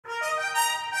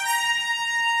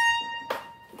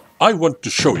I want to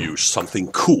show you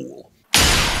something cool.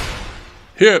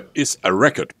 Here is a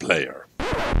record player.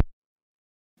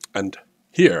 And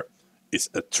here is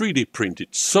a 3D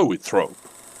printed zoetrope.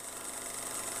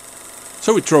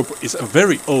 Zoetrope is a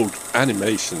very old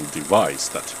animation device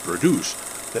that produces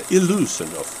the illusion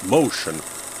of motion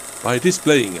by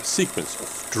displaying a sequence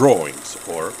of drawings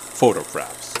or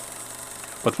photographs.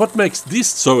 But what makes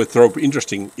this zoetrope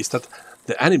interesting is that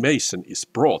the animation is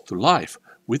brought to life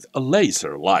with a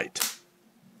laser light.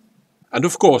 And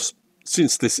of course,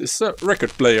 since this is a record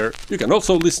player, you can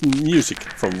also listen to music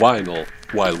from vinyl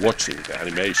while watching the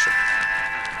animation.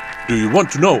 Do you want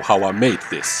to know how I made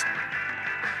this?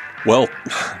 Well,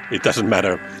 it doesn't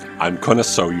matter, I'm gonna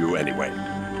show you anyway.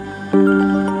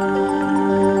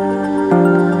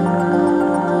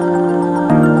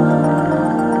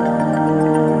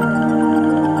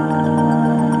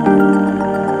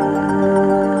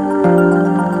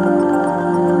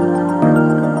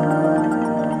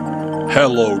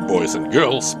 Hello boys and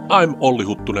girls, I'm Olli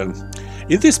Huttunen.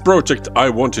 In this project I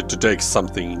wanted to take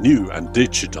something new and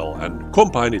digital and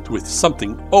combine it with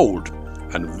something old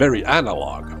and very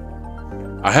analog.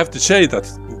 I have to say that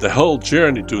the whole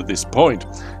journey to this point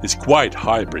is quite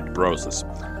hybrid process,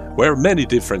 where many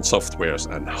different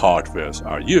softwares and hardwares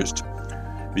are used.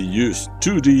 We use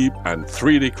 2D and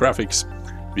 3D graphics,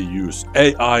 we use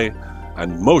AI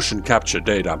and motion capture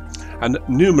data, and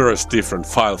numerous different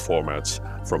file formats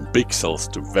from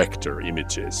pixels to vector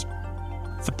images.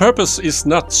 The purpose is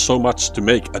not so much to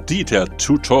make a detailed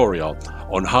tutorial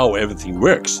on how everything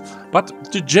works,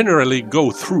 but to generally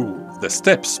go through the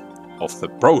steps of the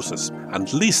process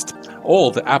and list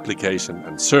all the application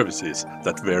and services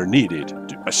that were needed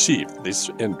to achieve this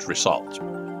end result.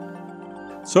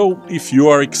 So if you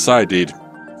are excited,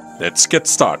 let's get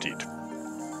started.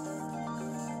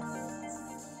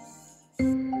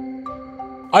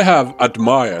 I have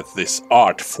admired this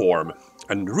art form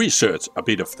and researched a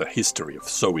bit of the history of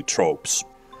zoetropes.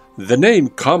 The name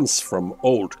comes from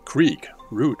Old Greek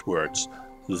root words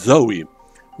zoe,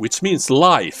 which means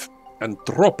life, and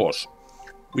tropos,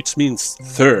 which means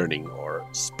turning or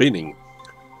spinning.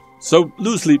 So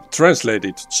loosely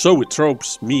translated,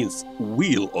 zoetropes means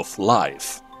wheel of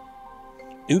life.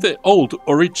 In the old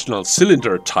original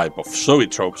cylinder type of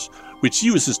zoetropes, which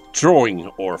uses drawing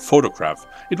or photograph,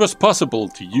 it was possible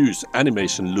to use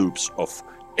animation loops of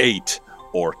 8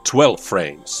 or 12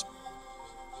 frames.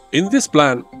 In this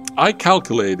plan, I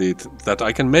calculated that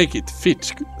I can make it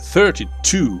fit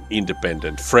 32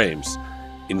 independent frames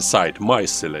inside my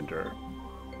cylinder.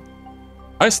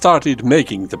 I started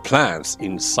making the plans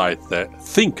inside the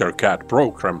TinkerCAD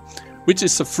program, which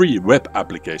is a free web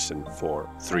application for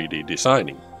 3D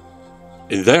designing.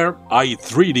 In there, I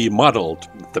 3D modeled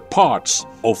the parts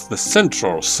of the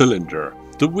central cylinder,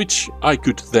 to which I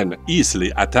could then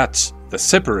easily attach the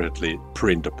separately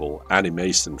printable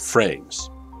animation frames.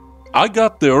 I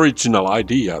got the original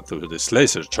idea to this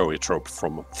laser zoetrope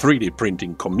from 3D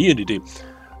printing community,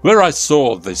 where I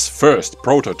saw this first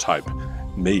prototype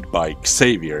made by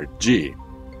Xavier G.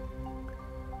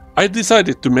 I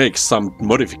decided to make some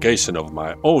modification of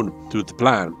my own to the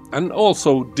plan and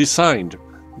also designed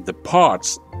the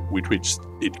parts with which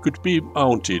it could be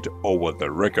mounted over the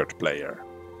record player.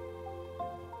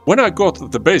 When I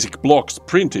got the basic blocks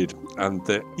printed and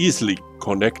the easily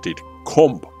connected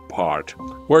comp part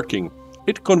working,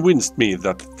 it convinced me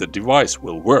that the device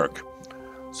will work.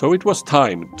 So it was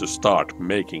time to start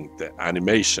making the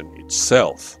animation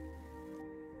itself.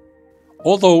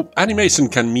 Although animation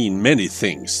can mean many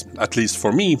things, at least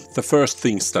for me, the first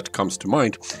things that comes to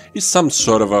mind is some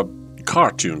sort of a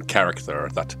cartoon character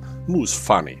that moves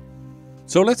funny.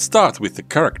 So let's start with the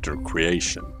character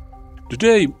creation.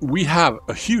 Today we have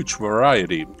a huge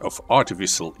variety of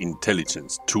artificial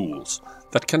intelligence tools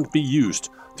that can be used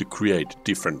to create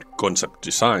different concept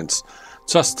designs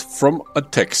just from a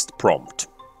text prompt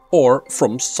or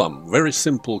from some very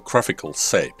simple graphical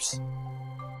shapes.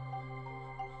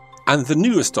 And the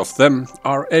newest of them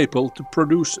are able to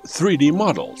produce 3D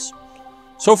models.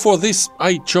 So for this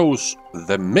I chose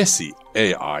the Meshy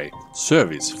AI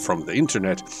service from the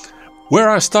internet, where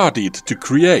I started to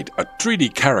create a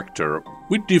 3D character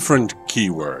with different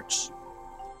keywords.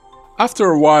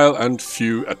 After a while and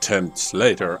few attempts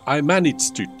later, I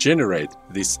managed to generate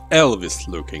this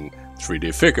Elvis-looking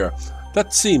 3D figure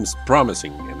that seems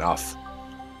promising enough.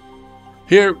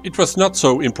 Here it was not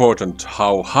so important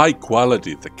how high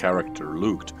quality the character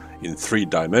looked in 3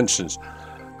 dimensions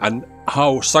and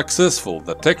how successful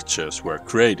the textures were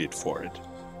created for it.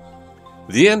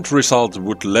 The end result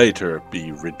would later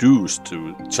be reduced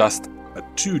to just a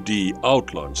 2D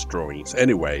outlines drawings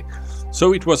anyway,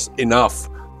 so it was enough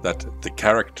that the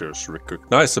character's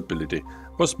recognizability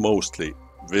was mostly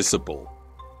visible.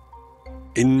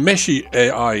 In Meshy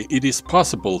AI, it is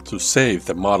possible to save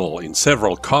the model in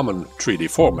several common 3D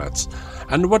formats,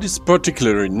 and what is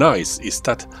particularly nice is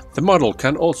that the model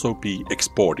can also be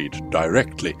exported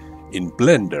directly in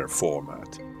Blender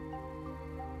format.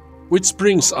 Which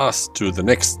brings us to the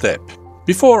next step.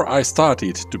 Before I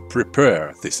started to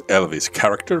prepare this Elvis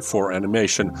character for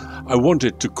animation, I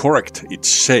wanted to correct its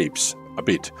shapes a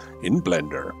bit in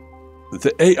Blender.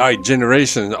 The AI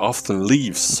generation often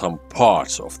leaves some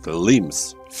parts of the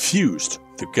limbs fused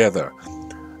together,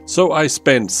 so I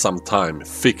spent some time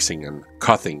fixing and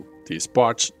cutting these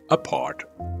parts apart.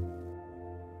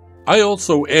 I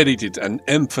also edited and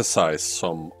emphasized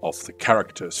some of the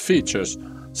character's features,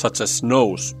 such as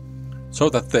nose, so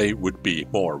that they would be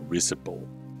more visible.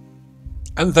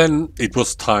 And then it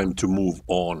was time to move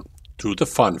on to the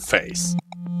fun phase.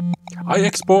 I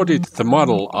exported the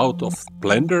model out of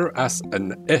Blender as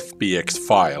an FBX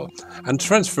file and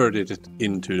transferred it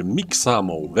into the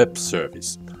Mixamo web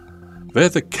service, where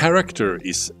the character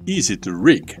is easy to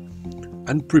rig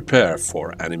and prepare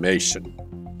for animation.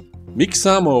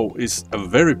 Mixamo is a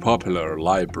very popular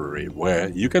library where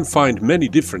you can find many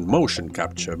different motion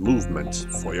capture movements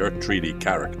for your 3D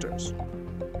characters.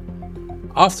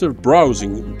 After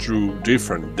browsing through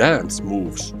different dance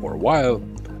moves for a while,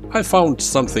 I found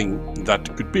something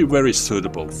that could be very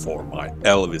suitable for my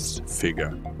Elvis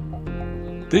figure.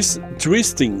 This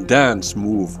twisting dance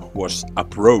move was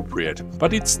appropriate,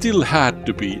 but it still had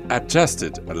to be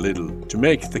adjusted a little to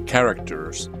make the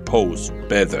character's pose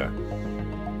better.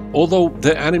 Although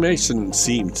the animation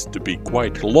seemed to be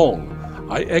quite long,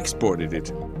 I exported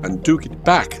it and took it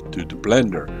back to the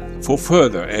Blender for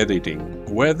further editing,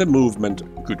 where the movement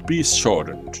could be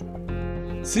shortened.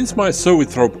 Since my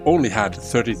zoetrope only had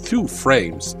 32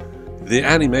 frames, the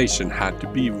animation had to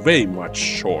be way much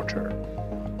shorter.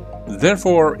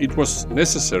 Therefore, it was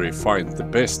necessary to find the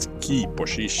best key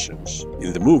positions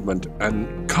in the movement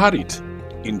and cut it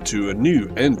into a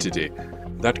new entity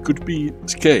that could be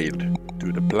scaled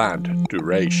to the planned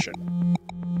duration.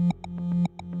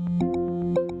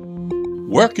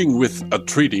 Working with a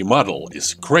 3D model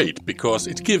is great because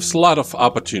it gives a lot of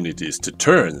opportunities to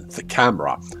turn the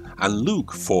camera and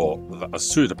look for a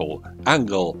suitable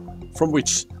angle from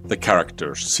which the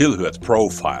character's silhouette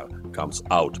profile comes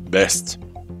out best.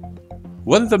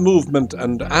 When the movement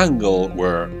and angle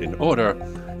were in order,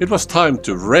 it was time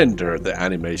to render the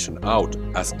animation out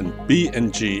as a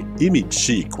PNG image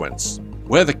sequence,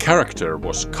 where the character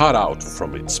was cut out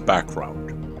from its background.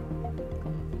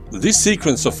 This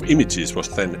sequence of images was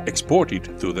then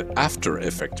exported to the After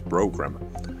Effects program,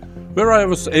 where I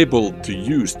was able to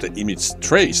use the image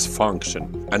trace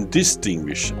function and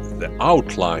distinguish the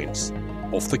outlines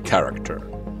of the character.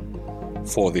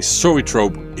 For this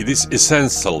zoetrope, it is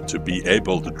essential to be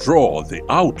able to draw the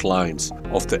outlines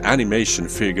of the animation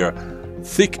figure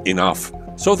thick enough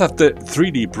so that the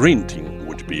 3D printing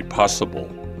would be possible.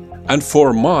 And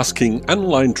for masking and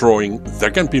line drawing,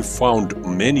 there can be found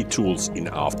many tools in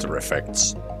After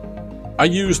Effects. I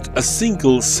used a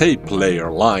single shape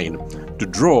layer line to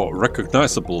draw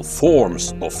recognizable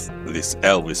forms of this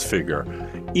Elvis figure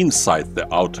inside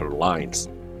the outer lines,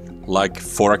 like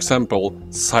for example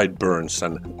sideburns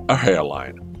and a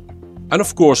hairline. And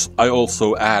of course I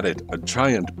also added a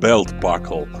giant belt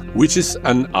buckle, which is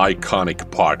an iconic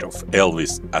part of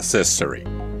Elvis accessory.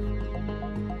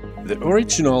 The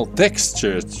original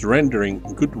textures rendering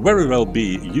could very well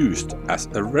be used as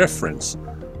a reference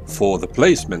for the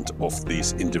placement of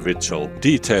these individual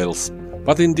details,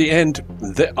 but in the end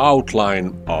the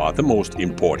outline are the most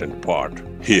important part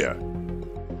here.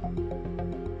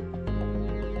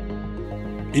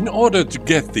 In order to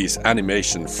get these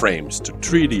animation frames to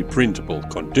 3D printable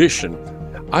condition,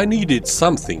 I needed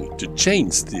something to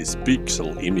change these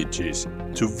pixel images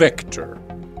to vector.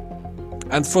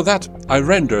 And for that I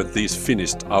rendered this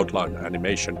finished outline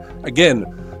animation again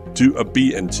to a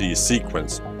PNG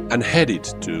sequence and headed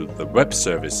to the web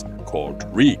service called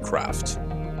Recraft.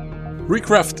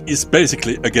 Recraft is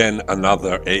basically again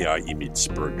another AI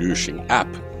image producing app,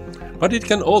 but it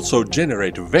can also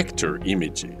generate vector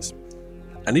images.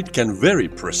 And it can very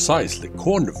precisely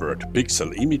convert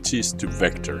pixel images to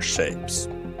vector shapes.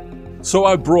 So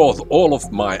I brought all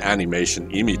of my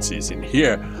animation images in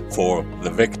here for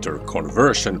the vector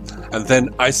conversion, and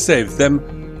then I saved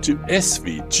them to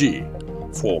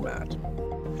SVG format.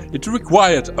 It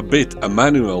required a bit of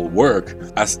manual work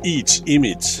as each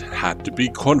image had to be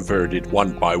converted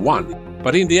one by one,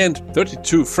 but in the end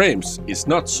 32 frames is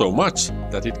not so much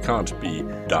that it can't be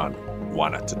done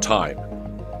one at a time.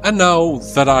 And now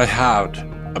that I had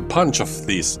a bunch of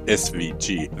these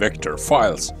SVG vector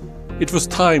files, it was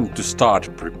time to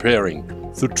start preparing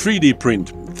to 3D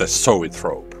print the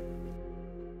zoetrope.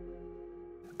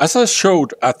 As I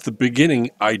showed at the beginning,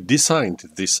 I designed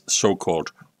this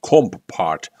so-called comp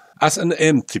part as an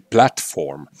empty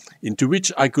platform into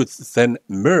which I could then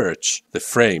merge the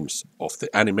frames of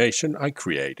the animation I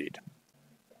created.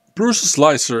 Prusa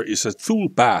Slicer is a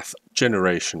toolpath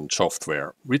generation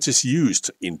software which is used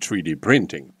in 3D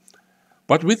printing.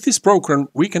 But with this program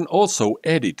we can also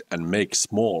edit and make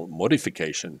small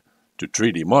modifications to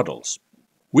 3D models.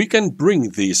 We can bring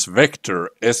these vector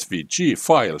SVG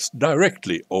files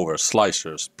directly over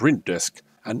Slicer's print desk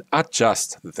and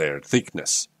adjust their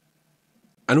thickness.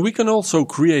 And we can also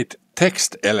create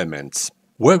text elements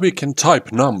where we can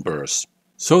type numbers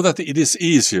so that it is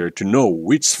easier to know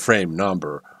which frame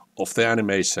number of the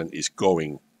animation is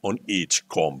going on each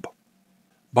comp.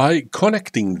 By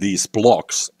connecting these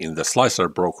blocks in the Slicer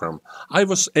program, I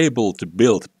was able to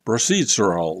build a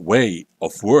procedural way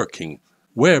of working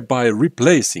whereby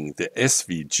replacing the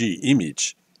SVG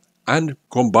image and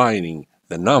combining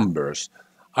the numbers,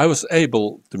 I was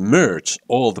able to merge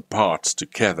all the parts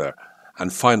together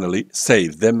and finally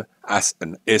save them as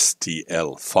an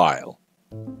STL file.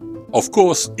 Of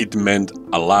course, it meant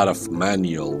a lot of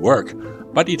manual work,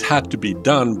 but it had to be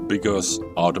done because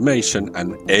automation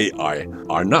and AI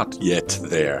are not yet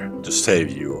there to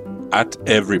save you at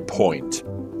every point.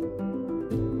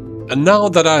 And now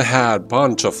that I had a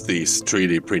bunch of these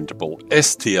 3D printable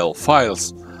STL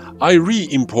files, I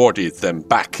re-imported them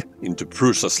back into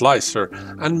Prusa Slicer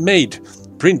and made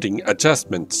printing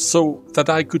adjustments so that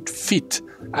I could fit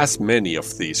as many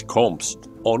of these comps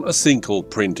on a single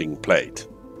printing plate.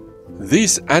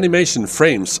 These animation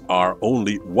frames are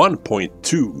only 1.2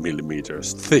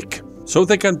 mm thick, so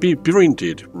they can be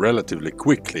printed relatively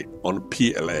quickly on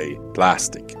PLA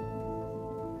plastic.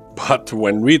 But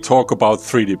when we talk about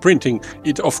 3D printing,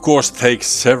 it of course takes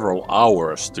several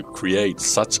hours to create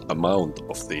such amount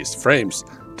of these frames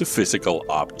to physical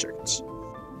objects.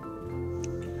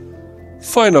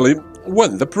 Finally,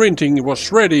 when the printing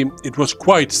was ready, it was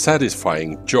quite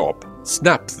satisfying job.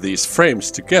 Snap these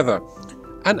frames together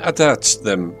and attach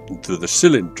them to the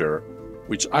cylinder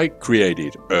which I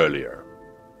created earlier.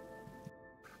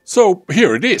 So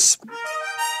here it is.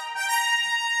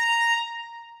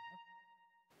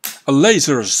 A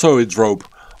laser zoetrope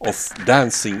of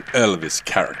dancing Elvis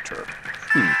character.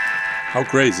 How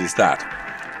crazy is that?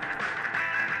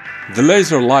 The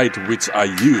laser light which I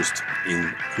used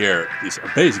in here is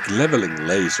a basic leveling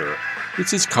laser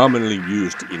which is commonly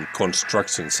used in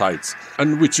construction sites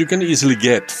and which you can easily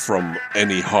get from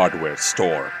any hardware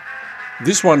store.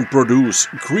 This one produces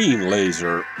green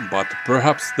laser, but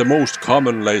perhaps the most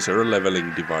common laser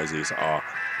leveling devices are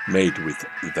made with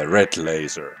the red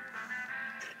laser.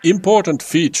 Important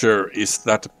feature is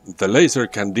that the laser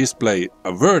can display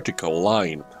a vertical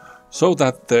line so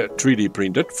that the 3D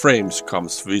printed frames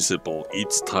comes visible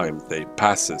each time they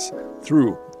passes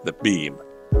through the beam.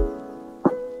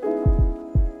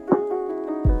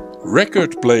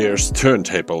 Record player's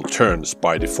turntable turns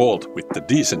by default with the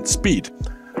decent speed,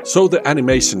 so the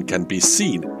animation can be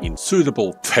seen in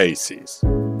suitable phases.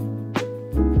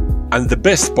 And the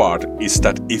best part is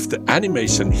that if the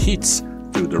animation hits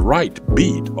to the right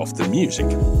beat of the music,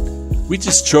 which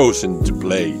is chosen to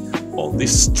play on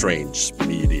this strange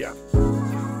media.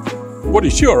 What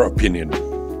is your opinion?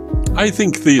 I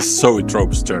think these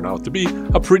zoetropes turn out to be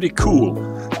a pretty cool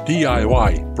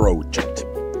DIY project.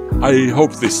 I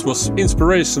hope this was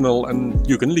inspirational and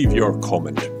you can leave your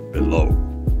comment below.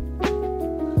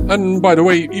 And by the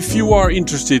way, if you are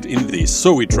interested in these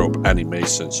zoetrope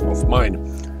animations of mine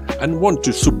and want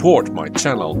to support my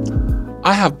channel,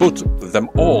 I have put them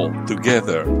all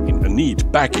together in a neat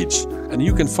package and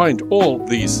you can find all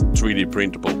these 3D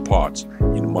printable parts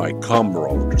in my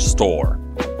Gumroad store.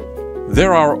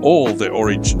 There are all the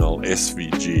original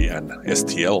SVG and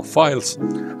STL files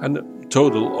and a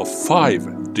total of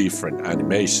 5 different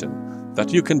animations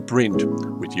that you can print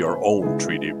with your own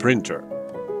 3D printer.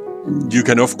 You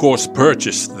can of course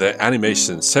purchase the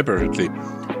animations separately,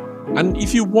 and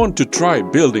if you want to try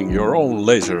building your own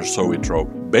laser zoetrope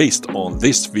based on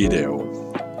this video,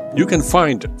 you can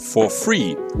find for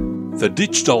free the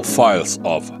digital files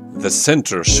of the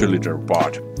center cylinder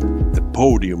part, the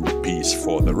podium piece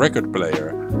for the record player,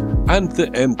 and the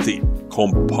empty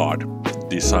comp part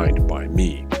designed by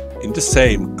me in the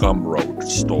same Gumroad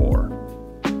store.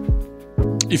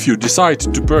 If you decide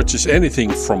to purchase anything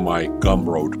from my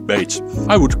Gumroad page,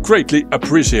 I would greatly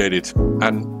appreciate it,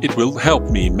 and it will help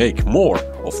me make more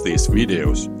of these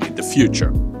videos in the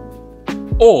future.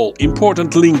 All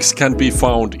important links can be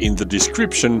found in the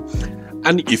description,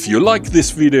 and if you like this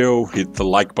video, hit the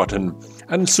like button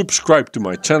and subscribe to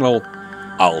my channel.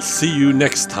 I'll see you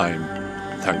next time.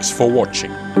 Thanks for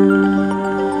watching.